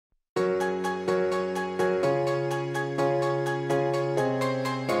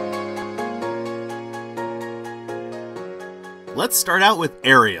Let's start out with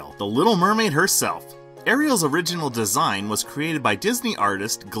Ariel, the Little Mermaid herself. Ariel's original design was created by Disney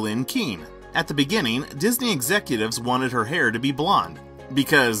artist Glenn Keane. At the beginning, Disney executives wanted her hair to be blonde,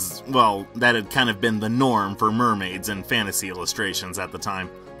 because, well, that had kind of been the norm for mermaids and fantasy illustrations at the time.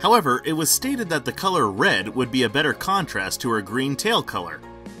 However, it was stated that the color red would be a better contrast to her green tail color.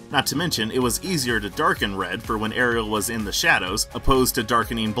 Not to mention, it was easier to darken red for when Ariel was in the shadows, opposed to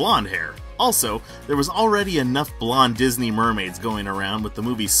darkening blonde hair. Also, there was already enough blonde Disney mermaids going around with the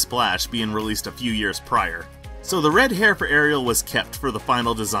movie Splash being released a few years prior. So the red hair for Ariel was kept for the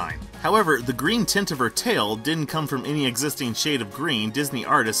final design. However, the green tint of her tail didn't come from any existing shade of green Disney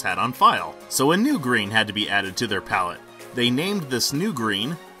artists had on file, so a new green had to be added to their palette. They named this new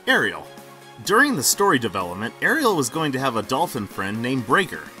green Ariel. During the story development, Ariel was going to have a dolphin friend named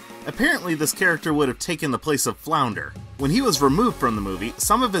Breaker. Apparently, this character would have taken the place of Flounder. When he was removed from the movie,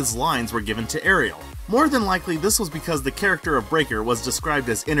 some of his lines were given to Ariel. More than likely, this was because the character of Breaker was described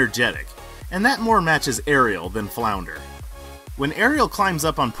as energetic, and that more matches Ariel than Flounder. When Ariel climbs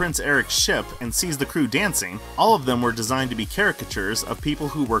up on Prince Eric's ship and sees the crew dancing, all of them were designed to be caricatures of people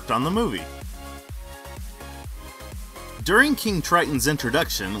who worked on the movie. During King Triton's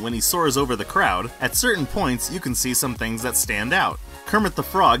introduction, when he soars over the crowd, at certain points you can see some things that stand out. Kermit the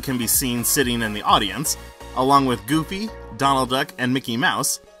Frog can be seen sitting in the audience, along with Goofy, Donald Duck, and Mickey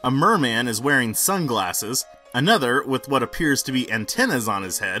Mouse. A merman is wearing sunglasses, another with what appears to be antennas on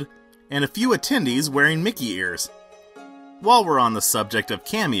his head, and a few attendees wearing Mickey ears. While we're on the subject of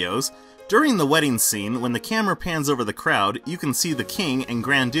cameos, during the wedding scene, when the camera pans over the crowd, you can see the King and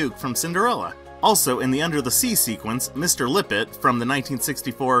Grand Duke from Cinderella. Also, in the Under the Sea sequence, Mr. Lippet from the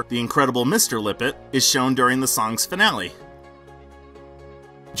 1964 The Incredible Mr. Lippet is shown during the song's finale.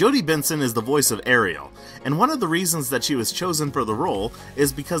 Jodie Benson is the voice of Ariel, and one of the reasons that she was chosen for the role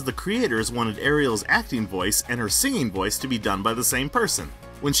is because the creators wanted Ariel's acting voice and her singing voice to be done by the same person.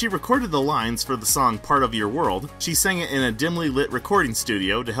 When she recorded the lines for the song Part of Your World, she sang it in a dimly lit recording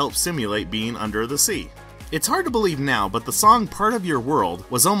studio to help simulate being under the sea. It's hard to believe now, but the song Part of Your World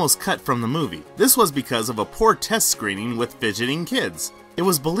was almost cut from the movie. This was because of a poor test screening with fidgeting kids. It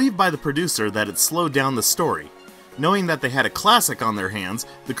was believed by the producer that it slowed down the story. Knowing that they had a classic on their hands,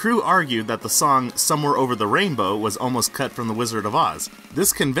 the crew argued that the song Somewhere Over the Rainbow was almost cut from The Wizard of Oz.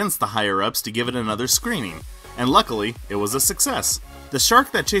 This convinced the higher-ups to give it another screening, and luckily, it was a success. The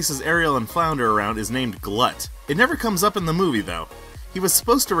shark that chases Ariel and Flounder around is named Glut. It never comes up in the movie, though. He was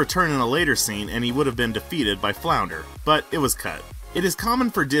supposed to return in a later scene and he would have been defeated by Flounder, but it was cut. It is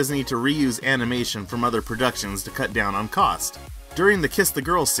common for Disney to reuse animation from other productions to cut down on cost. During the Kiss the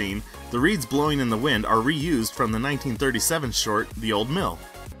Girl scene, the reeds blowing in the wind are reused from the 1937 short The Old Mill.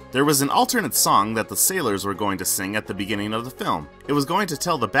 There was an alternate song that the sailors were going to sing at the beginning of the film. It was going to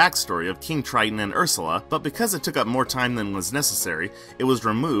tell the backstory of King Triton and Ursula, but because it took up more time than was necessary, it was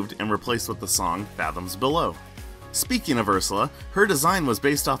removed and replaced with the song Fathoms Below. Speaking of Ursula, her design was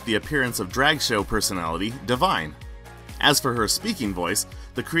based off the appearance of drag show personality Divine. As for her speaking voice,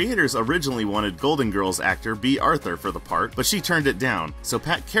 the creators originally wanted Golden Girls actor Bea Arthur for the part, but she turned it down, so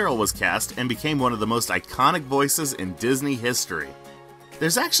Pat Carroll was cast and became one of the most iconic voices in Disney history.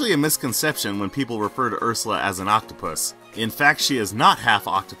 There's actually a misconception when people refer to Ursula as an octopus. In fact, she is not half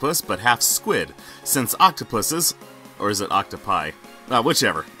octopus, but half squid, since octopuses, or is it octopi?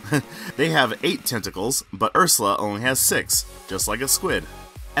 Whichever. They have 8 tentacles, but Ursula only has 6, just like a squid.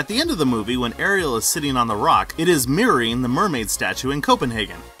 At the end of the movie, when Ariel is sitting on the rock, it is mirroring the mermaid statue in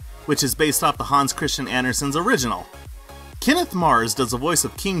Copenhagen, which is based off the Hans Christian Andersen's original. Kenneth Mars does the voice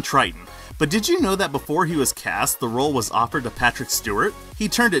of King Triton, but did you know that before he was cast, the role was offered to Patrick Stewart? He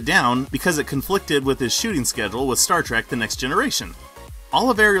turned it down because it conflicted with his shooting schedule with Star Trek The Next Generation. All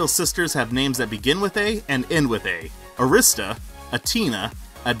of Ariel's sisters have names that begin with A and end with A. Arista, Atina,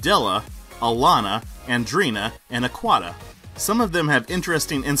 Adela, Alana, Andrina, and Aquata. Some of them have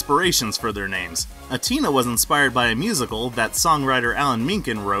interesting inspirations for their names. Atina was inspired by a musical that songwriter Alan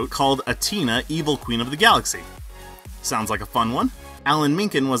Menken wrote called Atina, Evil Queen of the Galaxy. Sounds like a fun one? Alan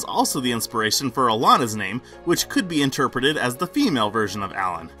Menken was also the inspiration for Alana's name, which could be interpreted as the female version of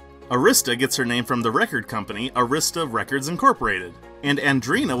Alan. Arista gets her name from the record company Arista Records Incorporated. And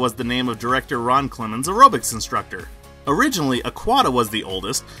Andrina was the name of director Ron Clemens' aerobics instructor. Originally, Aquata was the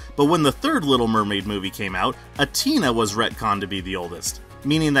oldest, but when the third Little Mermaid movie came out, Atina was retconned to be the oldest,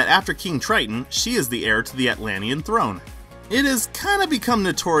 meaning that after King Triton, she is the heir to the Atlantean throne. It has kind of become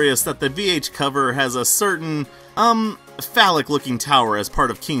notorious that the VH cover has a certain, phallic-looking tower as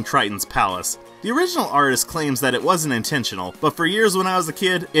part of King Triton's palace. The original artist claims that it wasn't intentional, but for years when I was a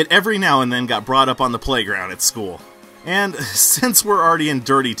kid, it every now and then got brought up on the playground at school. And since we're already in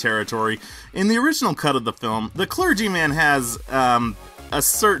dirty territory, in the original cut of the film, the clergyman has, a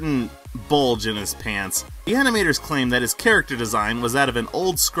certain bulge in his pants. The animators claim that his character design was that of an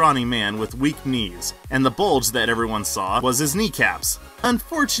old scrawny man with weak knees, and the bulge that everyone saw was his kneecaps.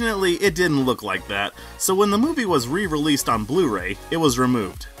 Unfortunately, it didn't look like that, so when the movie was re-released on Blu-ray, it was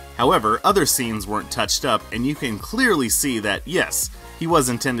removed. However, other scenes weren't touched up, and you can clearly see that, yes, he was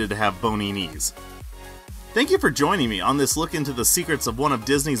intended to have bony knees. Thank you for joining me on this look into the secrets of one of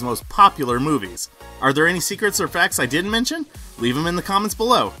Disney's most popular movies. Are there any secrets or facts I didn't mention? Leave them in the comments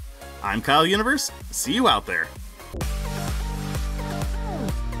below. I'm KyleUniverse. See you out there.